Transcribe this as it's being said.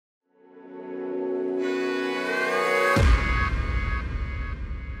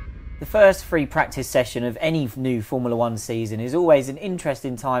The first free practice session of any new Formula One season is always an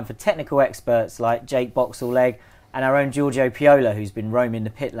interesting time for technical experts like Jake Boxall-Legge and our own Giorgio Piola, who's been roaming the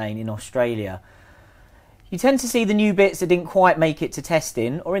pit lane in Australia. You tend to see the new bits that didn't quite make it to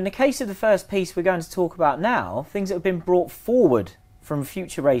testing, or in the case of the first piece we're going to talk about now, things that have been brought forward from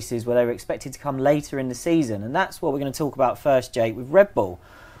future races where they were expected to come later in the season. And that's what we're going to talk about first, Jake, with Red Bull.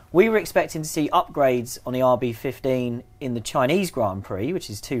 We were expecting to see upgrades on the RB15 in the Chinese Grand Prix, which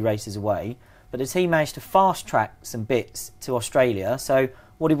is 2 races away, but the team managed to fast-track some bits to Australia. So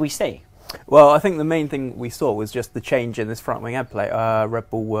what did we see? Well, I think the main thing we saw was just the change in this front wing head plate. Red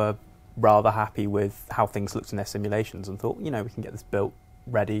Bull were rather happy with how things looked in their simulations and thought, you know, we can get this built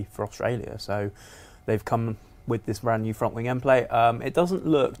ready for Australia. So they've come with this brand new front wing end plate. It doesn't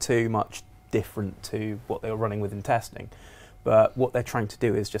look too much different to what they were running with in testing. But what they're trying to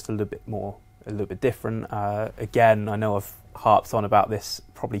do is just a little bit different. Again, I know I've harped on about this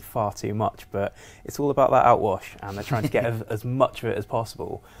probably far too much, but it's all about that outwash, and they're trying to get as much of it as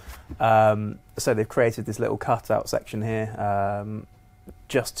possible. So they've created this little cutout section here,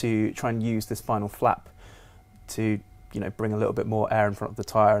 just to try and use this final flap to, you know, bring a little bit more air in front of the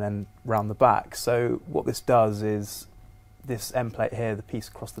tyre and then round the back. So what this does is this end plate here, the piece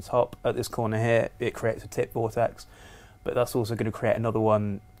across the top at this corner here, it creates a tip vortex. But that's also going to create another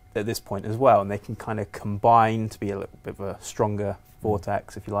one at this point as well, and they can kind of combine to be a little bit of a stronger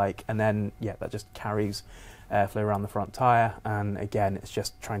vortex, if you like, and then, yeah, that just carries airflow around the front tyre, and again, it's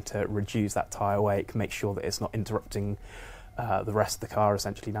just trying to reduce that tyre wake, make sure that it's not interrupting the rest of the car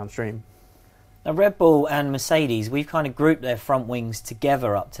essentially downstream. Now, Red Bull and Mercedes, we've kind of grouped their front wings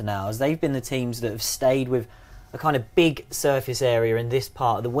together up to now, as they've been the teams that have stayed with a kind of big surface area in this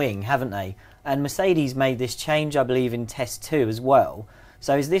part of the wing, haven't they? And Mercedes made this change, I believe, in Test 2 as well.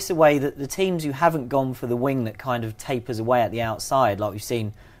 So is this a way that the teams who haven't gone for the wing that kind of tapers away at the outside, like we've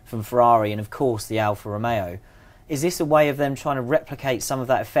seen from Ferrari and, of course, the Alfa Romeo, is this a way of them trying to replicate some of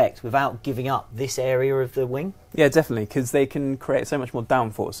that effect without giving up this area of the wing? Yeah, definitely, because they can create so much more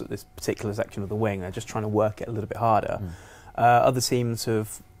downforce at this particular section of the wing. They're just trying to work it a little bit harder. Other teams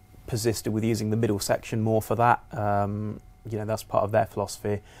have persisted with using the middle section more for that. You know, that's part of their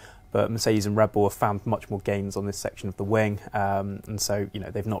philosophy. But Mercedes and Red Bull have found much more gains on this section of the wing, and so, you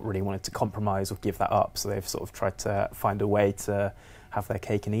know, they've not really wanted to compromise or give that up. So they've sort of tried to find a way to have their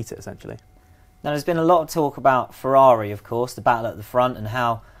cake and eat it, essentially. Now, there's been a lot of talk about Ferrari, of course, the battle at the front, and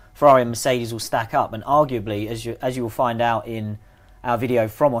how Ferrari and Mercedes will stack up. And arguably, as you will find out in our video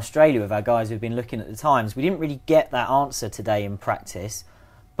from Australia with our guys who've been looking at the times, we didn't really get that answer today in practice.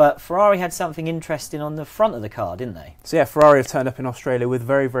 But Ferrari had something interesting on the front of the car, didn't they? So yeah, Ferrari have turned up in Australia with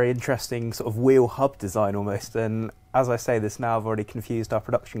very, very interesting sort of wheel hub design almost. And as I say this now, I've already confused our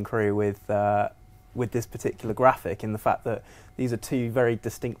production crew with this particular graphic, in the fact that these are 2 very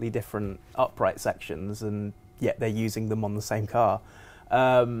distinctly different upright sections, and yet they're using them on the same car.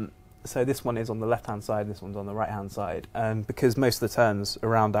 So this one is on the left-hand side, and this one's on the right-hand side. And because most of the turns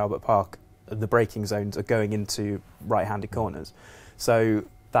around Albert Park, the braking zones are going into right-handed corners. So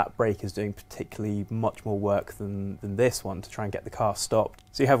that brake is doing particularly much more work than this one to try and get the car stopped.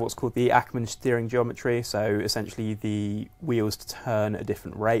 So you have what's called the Ackman steering geometry, so essentially the wheels turn at a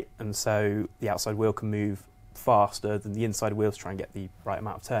different rate, and so the outside wheel can move faster than the inside wheels to try and get the right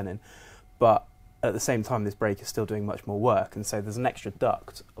amount of turn in. But at the same time, this brake is still doing much more work, and so there's an extra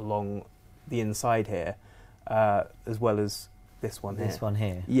duct along the inside here, as well as this one here. This one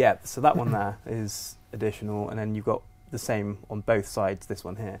here? Yeah, so that one there is additional, and then you've got the same on both sides, this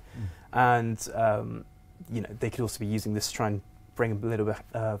one here. And you know, they could also be using this to try and bring a little bit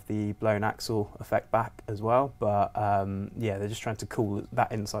of the blown axle effect back as well, but yeah, they're just trying to cool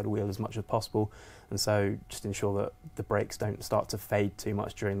that inside wheel as much as possible, and so just ensure that the brakes don't start to fade too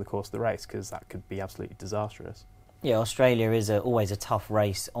much during the course of the race, because that could be absolutely disastrous. Yeah, Australia is always a tough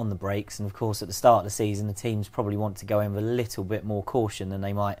race on the brakes, and of course at the start of the season the teams probably want to go in with a little bit more caution than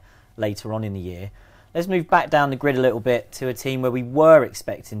they might later on in the year. Let's move back down the grid a little bit to a team where we were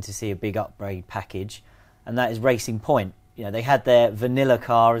expecting to see a big upgrade package, and that is Racing Point. You know, they had their vanilla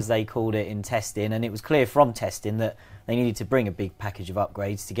car, as they called it, in testing, and it was clear from testing that they needed to bring a big package of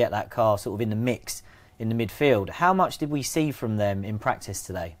upgrades to get that car sort of in the mix in the midfield. How much did we see from them in practice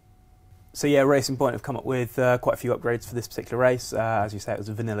today? So yeah, Racing Point have come up with quite a few upgrades for this particular race. As you say, it was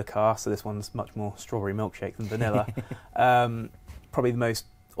a vanilla car, so this one's much more strawberry milkshake than vanilla. Probably the most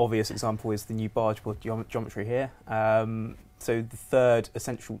obvious example is the new barge board geometry here. So the third,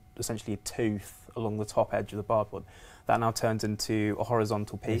 essentially a tooth along the top edge of the barge board, that now turns into a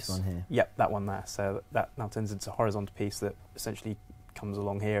horizontal piece. This one here. Yep, that one there. So that now turns into a horizontal piece that essentially comes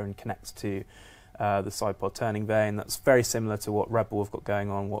along here and connects to the side pod turning vane. That's very similar to what Red Bull have got going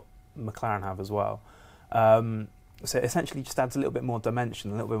on, what McLaren have as well. So it essentially just adds a little bit more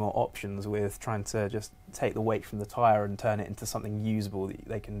dimension, a little bit more options with trying to just take the weight from the tyre and turn it into something usable that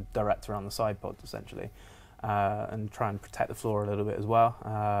they can direct around the side pods essentially, and try and protect the floor a little bit as well,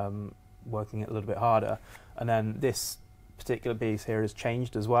 working it a little bit harder. And then this particular piece here has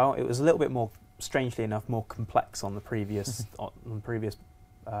changed as well. It was a little bit more, strangely enough, more complex on the previous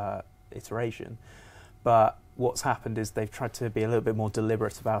iteration. But what's happened is they've tried to be a little bit more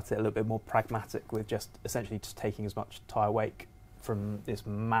deliberate about it, a little bit more pragmatic with just essentially just taking as much tyre weight from this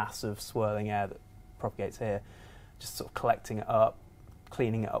massive swirling air that propagates here, just sort of collecting it up,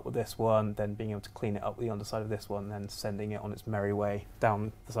 cleaning it up with this one, then being able to clean it up with the underside of this one, then sending it on its merry way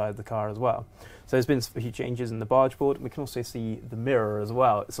down the side of the car as well. So there's been a few changes in the barge board. We can also see the mirror as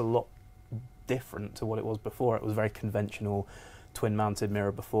well. It's a lot different to what it was before. It was a very conventional twin mounted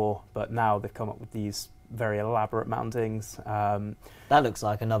mirror before, but now they've come up with these very elaborate mountings. That looks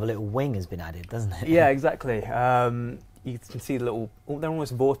like another little wing has been added, doesn't it? Yeah, exactly. You can see the little, they're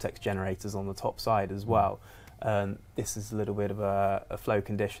almost vortex generators on the top side as well. This is a little bit of a flow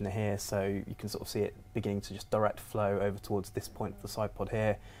conditioner here, so you can sort of see it beginning to just direct flow over towards this point of the side pod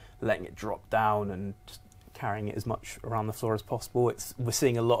here, letting it drop down and just carrying it as much around the floor as possible. We're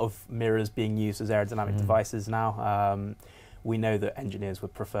seeing a lot of mirrors being used as aerodynamic devices now. We know that engineers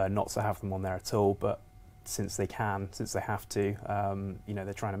would prefer not to have them on there at all, but since they have to,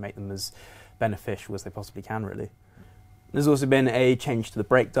 they're trying to make them as beneficial as they possibly can, really. There's also been a change to the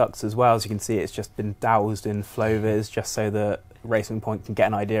brake ducts as well. As you can see, it's just been doused in flow-vis just so that Racing Point can get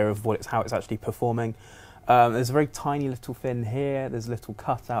an idea of how it's actually performing. There's a very tiny little fin here, there's a little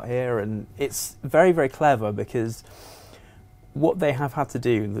cut out here, and it's very, very clever because what they have had to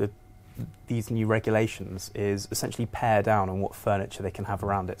do, these new regulations, is essentially pare down on what furniture they can have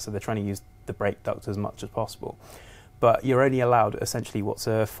around it. So they're trying to use the brake duct as much as possible. But you're only allowed essentially what's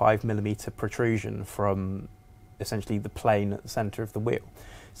a 5mm protrusion from essentially the plane at the centre of the wheel.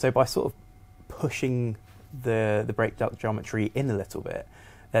 So by sort of pushing the brake duct geometry in a little bit,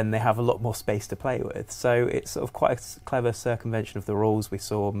 then they have a lot more space to play with. So it's sort of quite a clever circumvention of the rules. We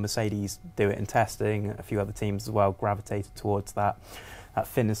saw Mercedes do it in testing, a few other teams as well gravitated towards that. That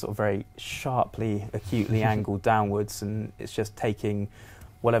fin is sort of very sharply, acutely angled downwards, and it's just taking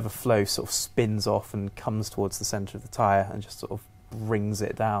whatever flow sort of spins off and comes towards the centre of the tyre and just sort of brings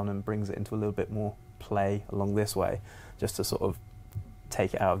it down and brings it into a little bit more play along this way, just to sort of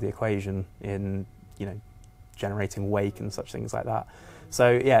take it out of the equation in, generating wake and such things like that.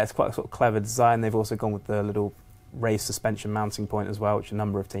 So yeah, it's quite a sort of clever design. They've also gone with the little raised suspension mounting point as well, which a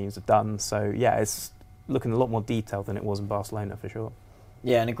number of teams have done. So yeah, it's looking a lot more detailed than it was in Barcelona for sure.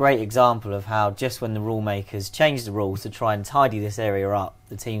 Yeah, and a great example of how just when the rule makers change the rules to try and tidy this area up,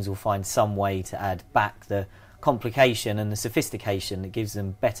 the teams will find some way to add back the complication and the sophistication that gives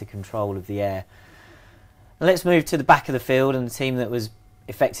them better control of the air. Now let's move to the back of the field and the team that was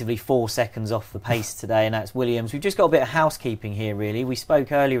effectively 4 seconds off the pace today, and that's Williams. We've just got a bit of housekeeping here, really. We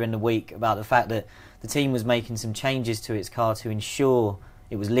spoke earlier in the week about the fact that the team was making some changes to its car to ensure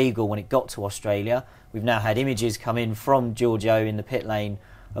it was legal when it got to Australia. We've now had images come in from Giorgio in the pit lane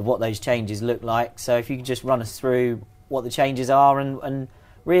of what those changes look like. So if you could just run us through what the changes are and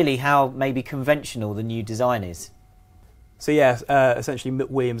really how maybe conventional the new design is. So yeah, essentially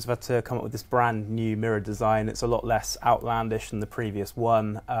Williams have had to come up with this brand new mirror design. It's a lot less outlandish than the previous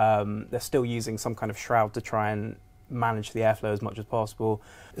one. They're still using some kind of shroud to try and manage the airflow as much as possible.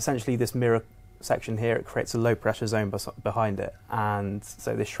 Essentially this mirror section here, it creates a low pressure zone behind it, and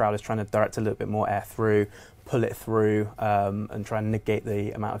so this shroud is trying to direct a little bit more air through, pull it through, and try and negate the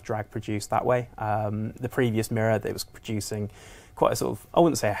amount of drag produced that way. The previous mirror, that was producing quite a sort of, I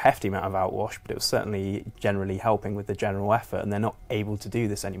wouldn't say a hefty amount of outwash, but it was certainly generally helping with the general effort, and they're not able to do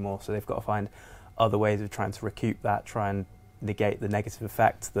this anymore, so they've got to find other ways of trying to recoup that, try and negate the negative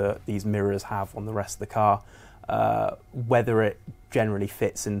effect that these mirrors have on the rest of the car. Whether it generally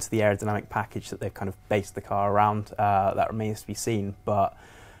fits into the aerodynamic package that they've kind of based the car around, that remains to be seen. But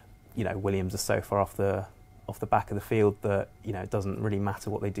Williams are so far off the back of the field that it doesn't really matter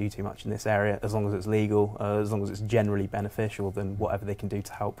what they do too much in this area, as long as it's legal, as long as it's generally beneficial. Then whatever they can do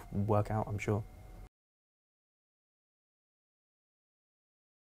to help will work out, I'm sure.